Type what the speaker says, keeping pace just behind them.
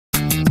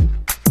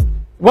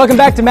Welcome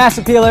back to Mass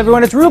Appeal,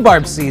 everyone. It's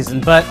rhubarb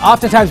season, but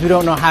oftentimes we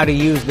don't know how to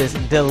use this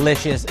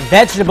delicious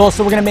vegetable,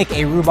 so we're going to make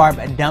a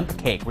rhubarb dump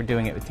cake. We're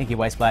doing it with Tinky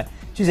Weisblat.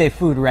 She's a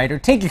food writer,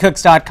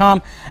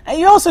 tinkykooks.com. And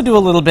you also do a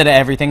little bit of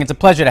everything. It's a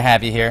pleasure to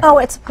have you here. Oh,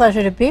 it's a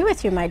pleasure to be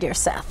with you, my dear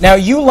Seth. Now,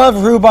 you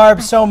love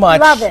rhubarb so much.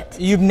 Love it.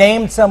 You've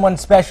named someone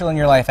special in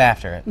your life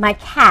after it. My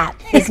cat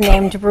is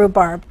named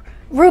Rhubarb.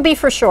 Ruby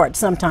for short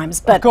sometimes.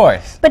 But, of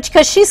course. But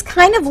because she's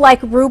kind of like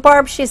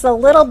rhubarb, she's a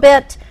little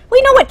bit, we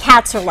know what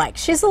cats are like.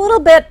 She's a little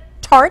bit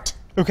tart.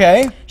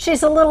 Okay.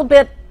 She's a little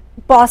bit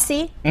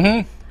bossy,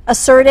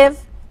 assertive.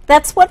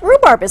 That's what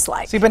rhubarb is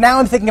like. See, but now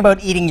I'm thinking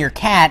about eating your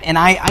cat, and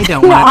I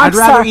don't No, want to. I'd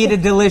rather sorry. eat a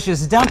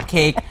delicious dump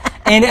cake.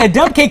 And a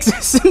dump cake's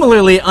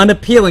similarly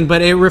unappealing,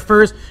 but it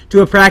refers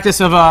to a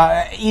practice of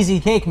easy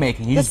cake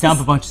making. You just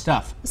dump a bunch of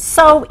stuff.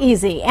 So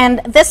easy.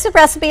 And this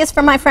recipe is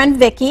from my friend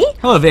Vicki.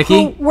 Hello,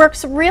 Vicki. Who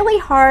works really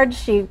hard.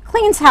 She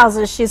cleans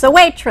houses. She's a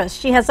waitress.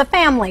 She has a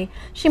family.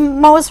 She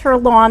mows her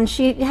lawn.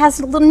 She has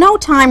no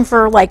time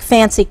for like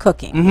fancy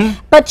cooking.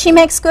 But she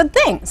makes good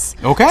things.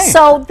 Okay.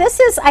 So this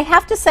is, I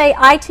have to say,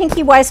 I,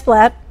 Tinky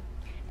Weisblat,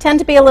 tend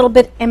to be a little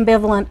bit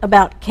ambivalent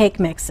about cake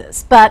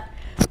mixes. But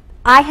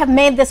I have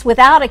made this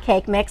without a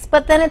cake mix,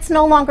 but then it's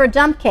no longer a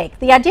dump cake.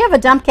 The idea of a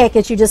dump cake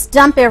is you just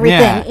dump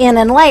everything in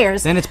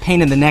layers. Then it's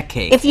pain in the neck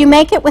cake. If you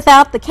make it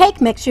without the cake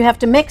mix, you have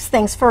to mix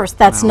things first.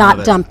 That's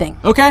not dumping.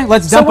 Okay,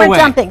 let's dump away. So we're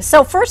dumping.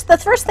 So the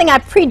first thing I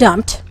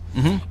pre-dumped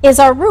is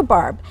our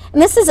rhubarb.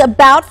 And this is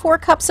about 4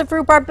 cups of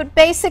rhubarb, but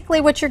basically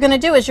what you're going to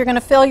do is you're going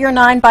to fill your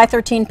 9 by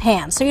 13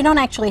 pan. So you don't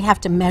actually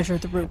have to measure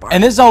the rhubarb.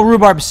 And this is all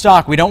rhubarb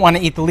stock. We don't want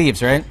to eat the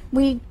leaves, right?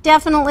 We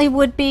definitely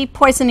would be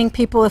poisoning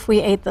people if we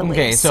ate the leaves.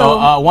 Okay,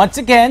 so once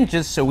again,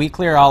 just so we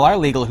clear all our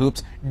legal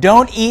hoops,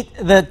 don't eat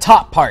the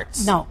top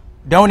parts. No.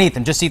 Don't eat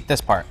them, just eat this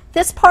part.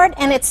 This part,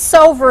 and it's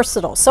so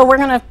versatile. So we're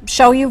going to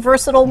show you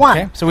versatile one.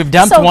 Okay, so we've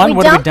dumped one.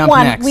 What do we dump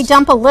next? We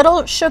dump a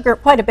little sugar,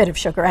 quite a bit of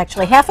sugar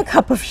actually, half a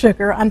cup of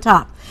sugar on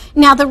top.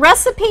 Now the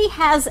recipe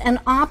has an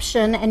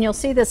option, and you'll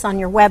see this on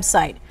your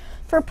website,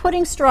 for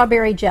putting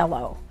strawberry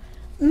jello.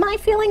 My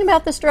feeling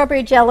about the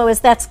strawberry jello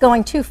is that's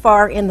going too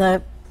far in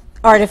the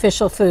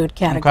artificial food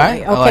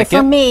category. Okay,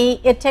 for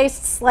me, it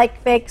tastes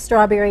like fake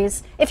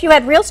strawberries. If you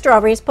had real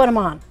strawberries, put them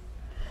on.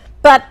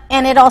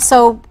 And it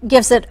also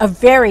gives it a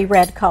very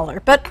red color.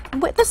 But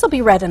this will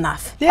be red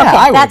enough. Yeah, okay,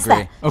 I would that's agree.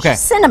 that. Okay.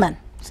 Cinnamon.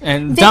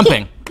 And Vicki,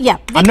 dumping. Yeah.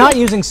 I'm not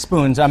using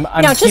spoons. I'm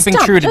keeping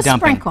true to just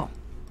dumping. Sprinkle.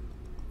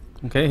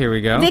 Okay, here we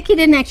go. Vicki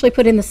didn't actually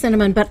put in the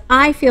cinnamon, but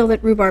I feel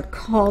that rhubarb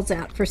calls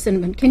out for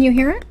cinnamon. Can you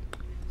hear it?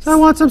 So I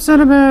want some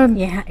cinnamon.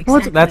 Yeah,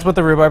 exactly. That's what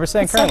the rhubarb is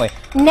saying currently.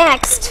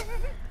 Next,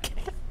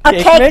 a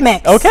Cake cake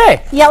mix? mix.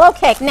 Okay. Yellow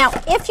cake. Now,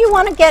 if you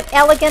want to get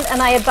elegant,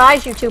 and I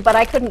advise you to, but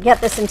I couldn't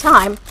get this in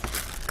time,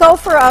 go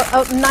for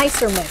a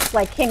nicer mix,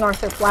 like King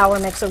Arthur flour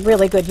makes a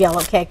really good yellow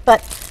cake.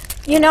 But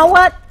you know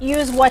what?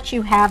 Use what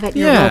you have at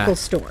your local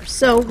store.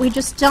 So we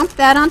just dump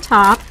that on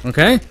top.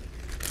 Okay.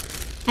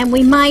 And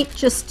we might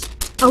just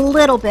a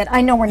little bit.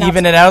 I know we're not.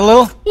 Even it out a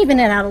little?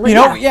 Even it out a little. You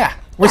know, yeah.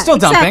 We're still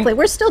dumping. Exactly.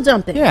 We're still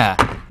dumping. Yeah.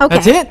 Okay.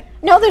 That's it?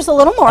 No, there's a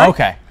little more.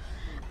 Okay.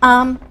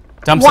 Dump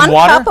some 1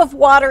 water? cup of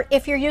water.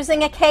 If you're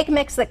using a cake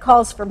mix that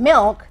calls for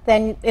milk,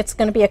 then it's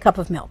going to be a cup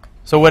of milk.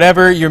 So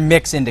whatever your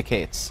mix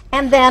indicates.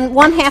 And then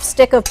 1/2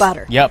 stick of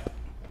butter. Yep.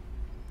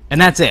 And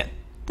that's it.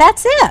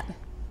 That's it.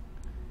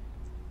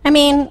 I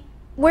mean,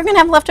 we're going to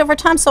have leftover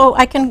time, so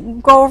I can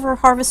go over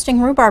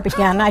harvesting rhubarb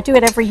again. I do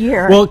it every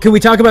year. Well, can we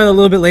talk about it a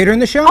little bit later in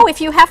the show? Oh,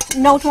 if you have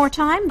no more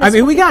time? I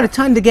mean, we got a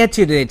ton to get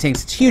to today,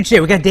 Tinks. It's a huge day.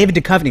 We got David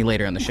Duchovny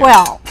later on the show.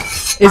 Well,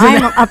 Isn't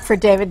I'm that- up for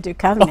David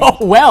Duchovny. Oh,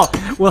 well,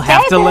 we'll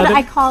have to let David, it.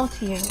 I call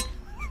to you.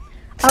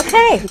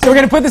 Okay. So we're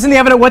going to put this in the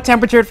oven at what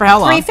temperature for how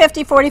long?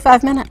 350,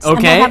 45 minutes. And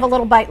Okay. we'll have a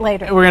little bite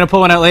later. We're going to pull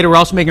one out later. We're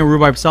also making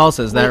rhubarb salsa.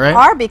 Is that right?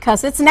 We are,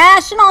 because it's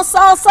National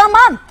Salsa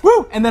Month.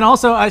 Woo! And then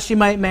also, she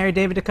might marry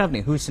David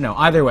Duchovny. Who's to know?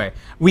 Either way,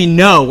 we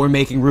know we're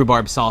making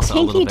rhubarb salsa a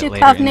little Tinky bit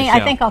later in the Duchovny, show.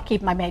 I think I'll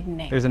keep my maiden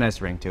name. There's a nice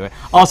ring to it.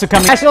 Also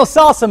coming, National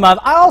Salsa Month.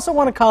 I also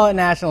want to call it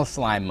National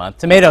Slime Month.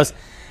 Tomatoes,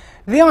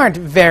 they aren't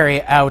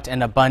very out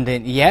and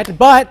abundant yet,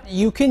 but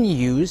you can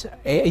use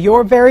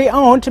your very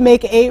own to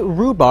make a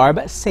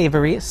rhubarb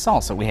savory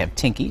salsa. We have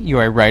Tinky,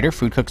 you're a writer,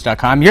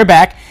 foodcooks.com. You're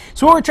back.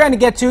 So what we're trying to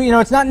get to,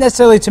 it's not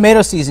necessarily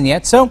tomato season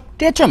yet, so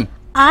ditch them.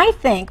 I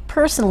think,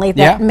 personally,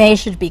 that May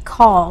should be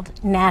called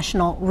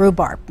National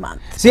Rhubarb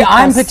Month. See,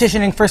 I'm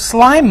petitioning for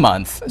Slime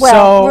Month.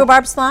 Well,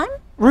 rhubarb slime?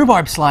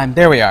 Rhubarb slime,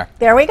 there we are.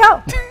 There we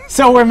go.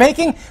 So we're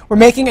making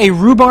a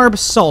rhubarb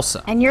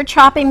salsa. And you're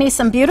chopping me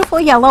some beautiful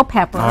yellow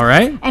pepper. All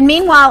right. And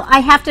meanwhile,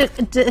 I have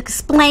to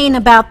explain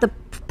about the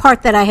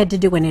part that I had to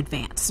do in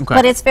advance. Okay.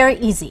 But it's very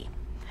easy.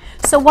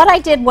 So what I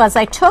did was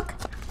I took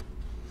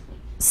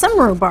some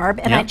rhubarb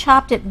and I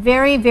chopped it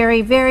very,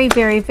 very, very,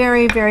 very,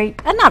 very, very,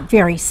 not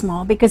very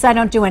small, because I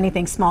don't do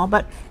anything small,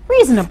 but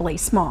reasonably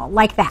small,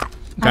 like that.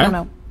 Okay. I don't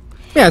know.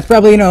 Yeah, it's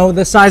probably,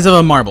 the size of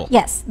a marble.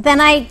 Yes.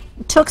 Then I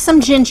took some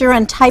ginger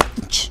and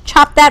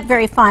chopped that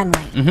very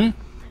finely.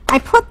 I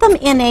put them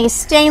in a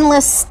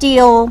stainless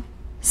steel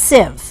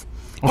sieve.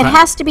 Okay. It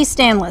has to be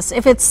stainless.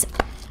 If it's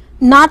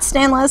Not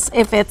stainless.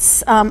 If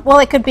it's, well,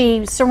 it could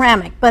be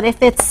ceramic, but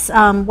if it's,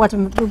 what's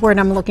the word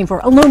I'm looking for?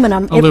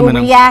 Aluminum. It will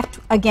react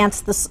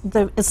against the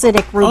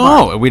acidic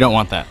rhubarb. Oh, we don't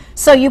want that.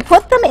 So you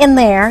put them in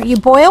there, you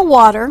boil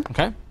water.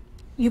 Okay.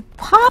 You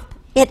pop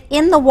it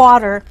in the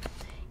water,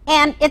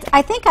 and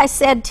I think I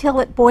said till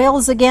it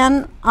boils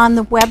again on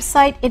the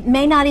website. It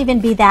may not even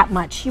be that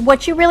much.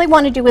 What you really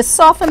want to do is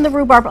soften the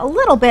rhubarb a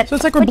little bit. So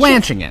it's like we're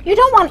blanching it. You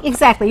don't want,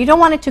 exactly, you don't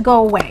want it to go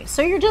away.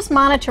 So you're just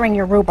monitoring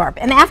your rhubarb.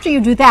 And after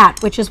you do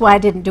that, which is why I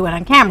didn't do it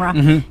on camera,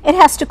 it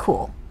has to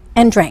cool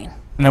and drain.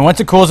 And then once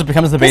it cools, it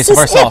becomes the base of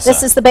our salsa.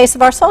 This is the base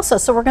of our salsa.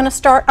 So we're going to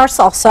start our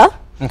salsa.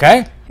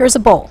 Okay. Here's a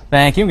bowl.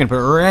 Thank you. I'm going to put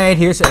it right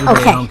here so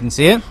everybody at home can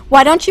see it.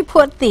 Why don't you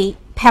put the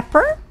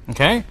pepper?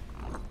 Okay.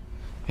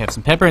 We have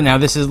some pepper. Now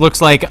this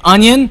looks like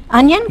onion.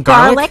 Onion,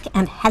 garlic,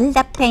 and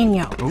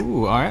jalapeno.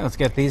 Ooh, all right. Let's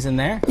get these in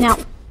there. Now,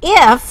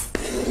 if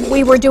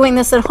we were doing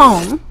this at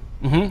home,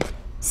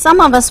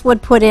 some of us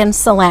would put in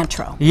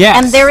cilantro. Yes.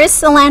 And there is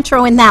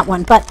cilantro in that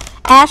one. But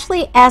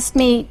Ashley asked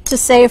me to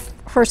save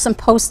her some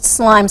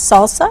post-slime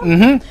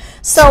salsa.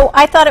 So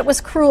I thought it was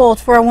cruel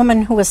for a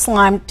woman who was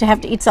slimed to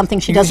have to eat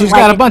something she doesn't like.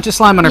 She's got a bunch of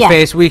slime on her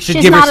face. We should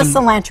give her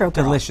some cilantro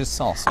delicious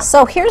salsa.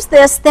 So here's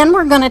this. Then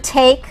we're going to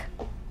take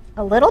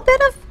a little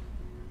bit of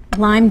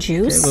lime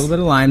juice. Okay, a little bit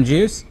of lime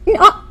juice.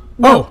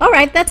 Oh, all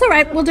right. That's all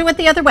right. We'll do it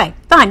the other way.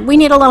 Fine. We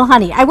need a little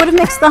honey. I would have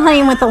mixed the honey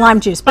in with the lime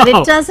juice, but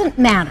it doesn't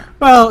matter.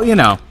 Well, you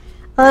know.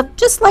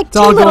 Just like It's 2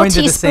 all little going to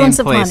the teaspoons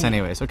same of place honey.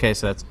 anyways. Okay,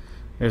 so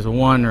there's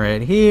one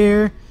right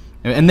here.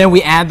 And then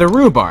we add the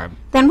rhubarb.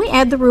 Then we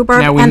add the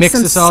rhubarb Now we and mix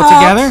some this all salt.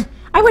 together?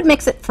 I would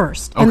mix it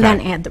first and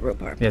then add the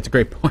rhubarb. Yeah, it's a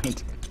great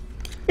point.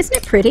 Isn't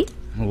it pretty?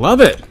 Love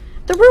it.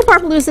 The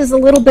rhubarb loses a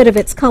little bit of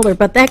its color,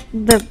 but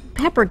the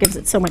pepper gives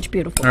it so much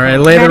beautiful All right,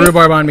 color. lay the Ready?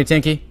 rhubarb on me,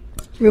 Tinky.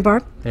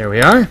 Rhubarb. There we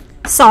are.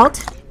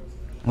 Salt.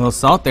 A little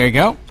salt. There you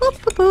go. Boop,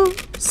 boop,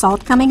 boop.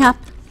 Salt coming up.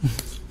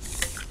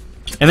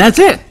 And that's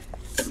it.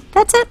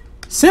 That's it.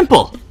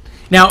 Simple.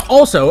 Now,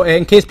 also,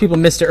 in case people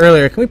missed it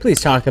earlier, can we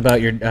please talk about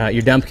your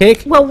dump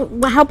cake? Well,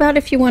 how about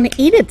if you want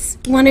to eat it?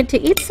 Wanted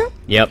to eat some?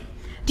 Yep.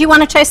 Do you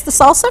want to taste the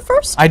salsa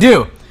first? I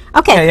do.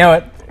 Okay. Yeah, you know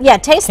what? Yeah,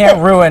 taste it.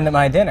 Can't ruin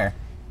my dinner.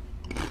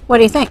 What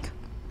do you think?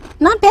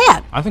 Not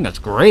bad. I think that's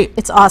great.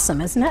 It's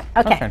awesome, isn't it?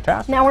 Okay.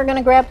 fantastic. Now we're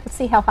going to let's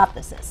see how hot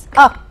this is.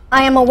 Oh,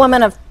 I am a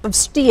woman of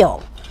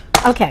steel.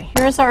 Okay,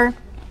 here's our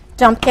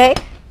dump cake.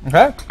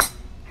 Okay.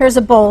 Here's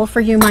a bowl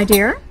for you, my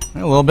dear. A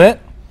little bit.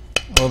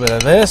 A little bit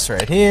of this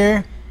right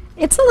here.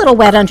 It's a little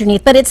wet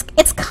underneath, but it's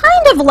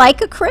kind of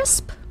like a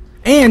crisp.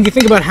 And you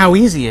think about how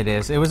easy it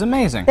is. It was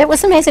amazing. It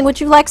was amazing. Would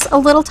you like a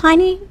little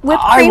tiny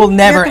whipped cream? I will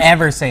never,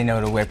 ever say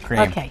no to whipped cream.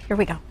 Okay, here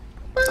we go.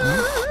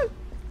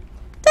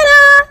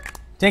 Ta-da!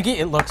 Tinky,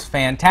 it looks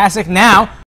fantastic. Now,